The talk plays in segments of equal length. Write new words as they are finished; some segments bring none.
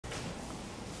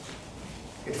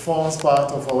It forms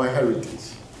part of our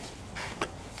heritage.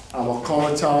 Our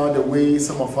culture, the way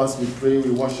some of us we pray,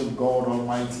 we worship God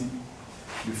Almighty.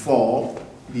 Before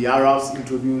the Arabs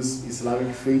introduced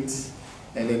Islamic faith,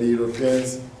 and then the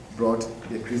Europeans brought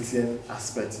the Christian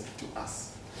aspect to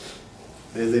us.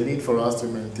 There's a need for us to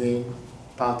maintain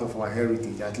part of our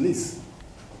heritage, at least,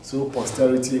 so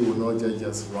posterity will not judge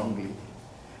us wrongly.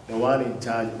 The one in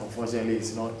charge, unfortunately,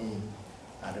 is not in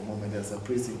at the moment. There's a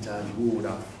priest in charge who would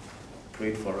have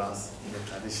prayed for us in a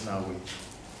traditional way.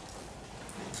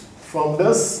 From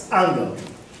this angle,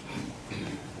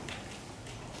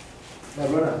 my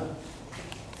brother,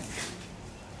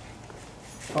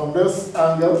 from this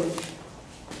angle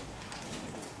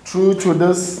through to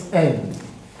this end,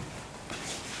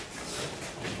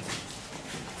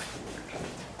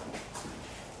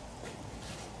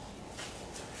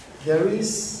 there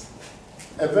is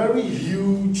a very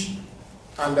huge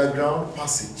underground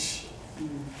passage,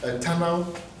 a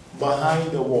tunnel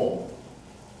behind the wall.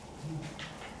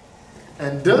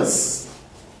 And this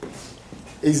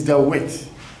is the width.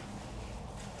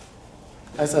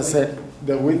 As I said,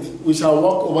 the width. We shall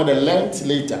walk over the length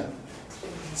later.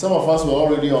 Some of us were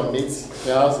already on it.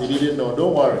 Perhaps you didn't know.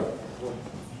 Don't worry.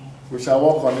 We shall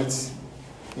walk on it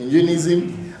in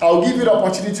unison. I'll give you the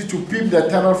opportunity to peep the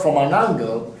tunnel from an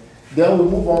angle. Then we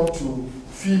move on to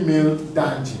female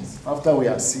dungeons after we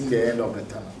have seen the end of the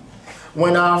tunnel.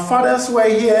 When our fathers were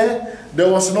here, there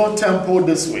was no temple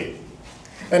this way.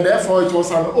 And therefore it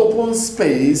was an open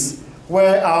space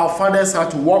where our fathers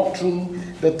had to walk through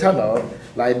the tunnel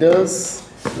like this,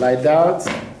 like that,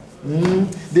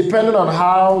 depending on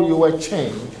how you were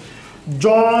chained.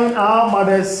 Join our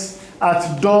mothers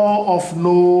at door of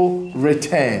no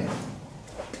return.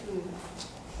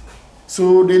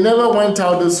 So they never went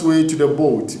out this way to the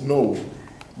boat. No,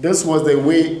 this was the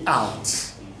way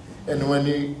out. And when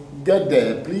you get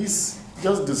there, please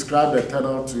just describe the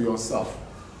tunnel to yourself.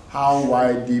 How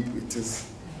wide, deep it is.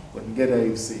 When you get there,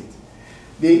 you see it.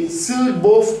 They sealed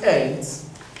both ends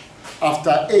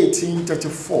after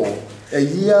 1834, a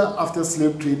year after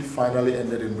slave trade finally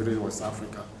ended in British West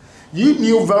Africa. You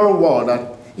knew very well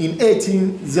that in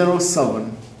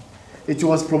 1807, it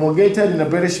was promulgated in the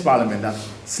British Parliament that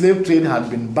slave trade had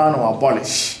been banned or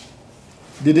abolished.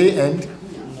 Did they end?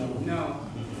 No.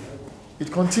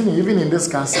 It continued even in this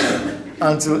castle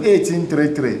until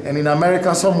 1833. And in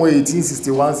America, somewhere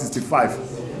 1861,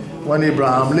 65, when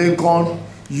Abraham Lincoln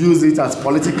used it as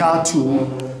political tool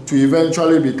to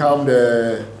eventually become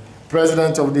the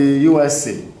president of the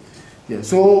USA. Yeah.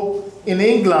 So in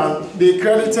England, they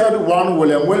credited one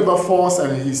William Wilberforce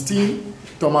and his team,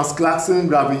 Thomas Clarkson,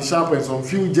 Gravin Sharp, and some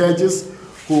few judges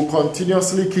who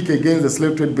continuously kick against the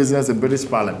slave trade business in British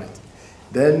Parliament.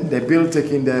 Then the bill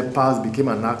taking their pass became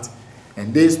an act,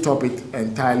 and they stopped it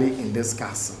entirely in this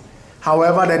castle.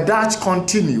 However, the Dutch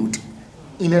continued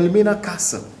in Elmina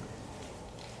Castle.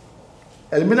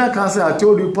 Elmina Castle, I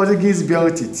told you, Portuguese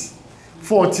built it,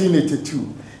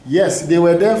 1482. Yes, they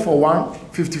were there for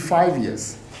 155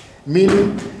 years,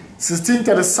 meaning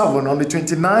 1637, on the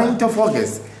 29th of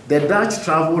August, the Dutch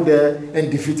traveled there and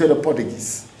defeated the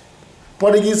Portuguese.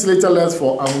 Portuguese later left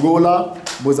for Angola,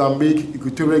 Mozambique,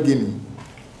 Equatorial Guinea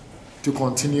to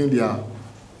continue their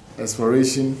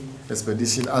expedition, as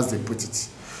they put it.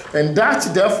 And Dutch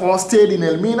therefore stayed in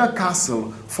Elmina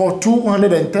Castle for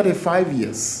 235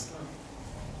 years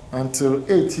until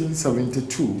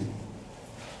 1872,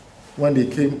 when they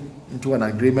came into an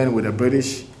agreement with the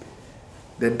British.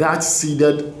 The Dutch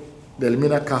ceded the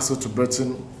Elmina Castle to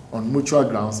Britain on mutual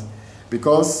grounds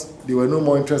because they were no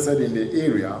more interested in the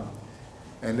area,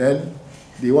 and then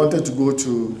they wanted to go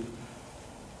to,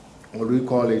 what do we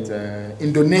call it,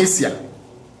 Indonesia.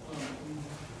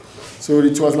 So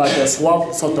it was like a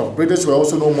swap sort of. British were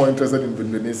also no more interested in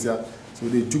Indonesia, so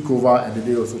they took over, and then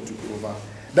they also took over.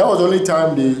 That was the only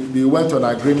time they went on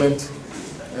agreement,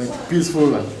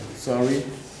 peaceful and sorry.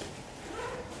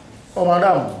 Oh,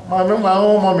 madam, my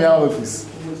own mommy office.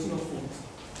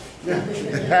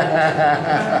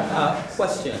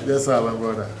 Question. Yes, sir, my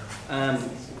brother.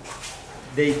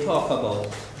 They talk about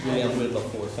William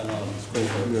Wilberforce and all these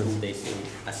people who they say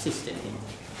assisted him.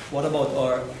 What about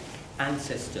our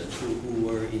ancestors who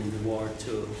were in the war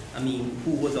too? I mean,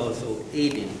 who was also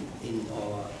aiding in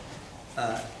our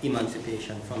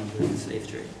emancipation from the slave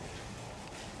trade?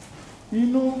 You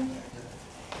know,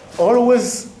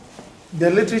 always the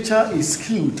literature is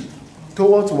skewed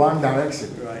towards one direction.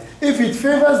 Right. If it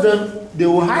favors them, they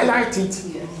will highlight it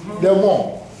the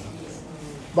more.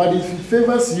 But if it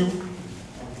favors you,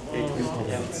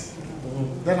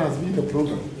 that has been the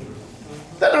problem.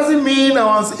 That doesn't mean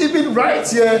even right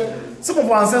here, some of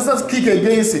our ancestors kick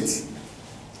against it.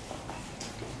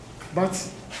 but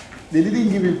they didn't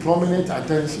give it prominent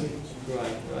attention.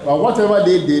 Right. But whatever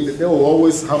they did, they will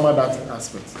always hammer that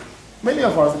aspect. Many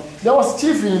of us, there was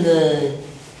chief in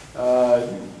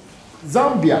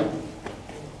Zambia,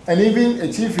 and even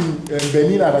a chief in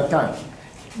Benin at the time.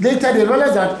 Later they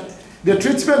realized that the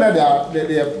treatment that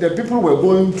the people were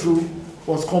going through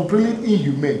was completely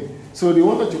inhumane. So they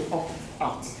wanted to opt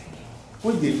out.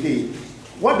 What they did,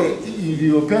 what the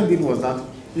European did was that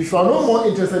if you are no more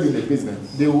interested in the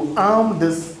business, they will arm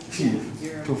this chief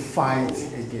to fight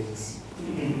against.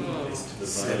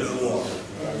 That's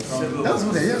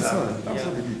what they did. That's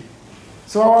what they did.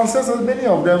 So our ancestors, many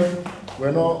of them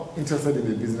were not interested in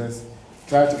the business,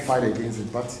 tried to fight against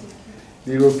it, but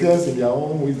the Europeans, in their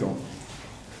own wisdom,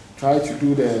 tried to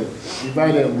do the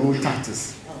divide and rule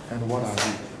tactics and what have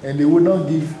you. And they would not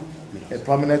give a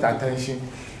prominent attention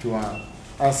to our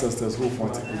ancestors who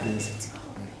fought against it.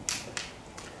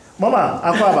 Mama,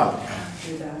 Akwaba.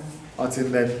 Until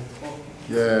then,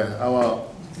 yeah, our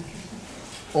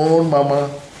own Mama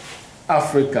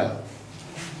Africa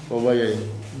over here.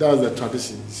 That's the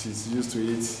tradition she's used to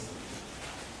eat.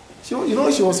 She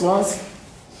was once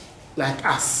like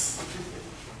us.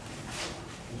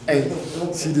 And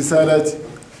she decided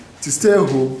to stay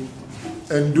home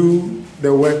and do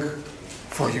the work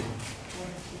for you.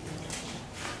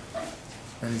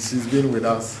 And she's been with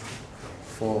us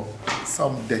for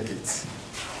some decades.